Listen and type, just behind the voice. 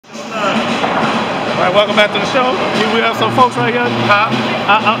right, welcome back to the show. We have some folks right here.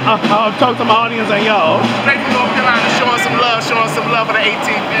 I'm talking to my audience and y'all. Straight from North Carolina, showing some love for the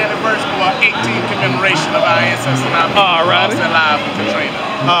 18th anniversary or 18th commemoration of our ancestors. All right. Live with Katrina.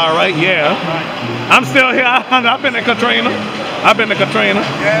 All right, yeah. I'm still here. I've been to Katrina.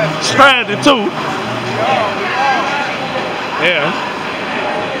 Yeah. Stranded too. Yeah.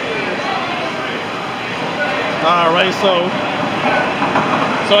 All right, so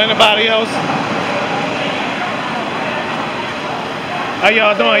anybody else? How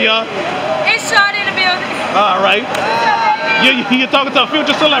y'all doing, y'all? It's Sean in the building. All right. You're talking to a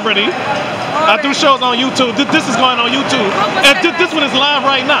future celebrity. I do shows on YouTube. This is going on YouTube. And this one is live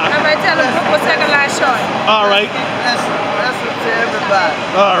right now. All right, tell them what's second last short. All right. That's to everybody.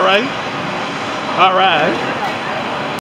 All right. All right.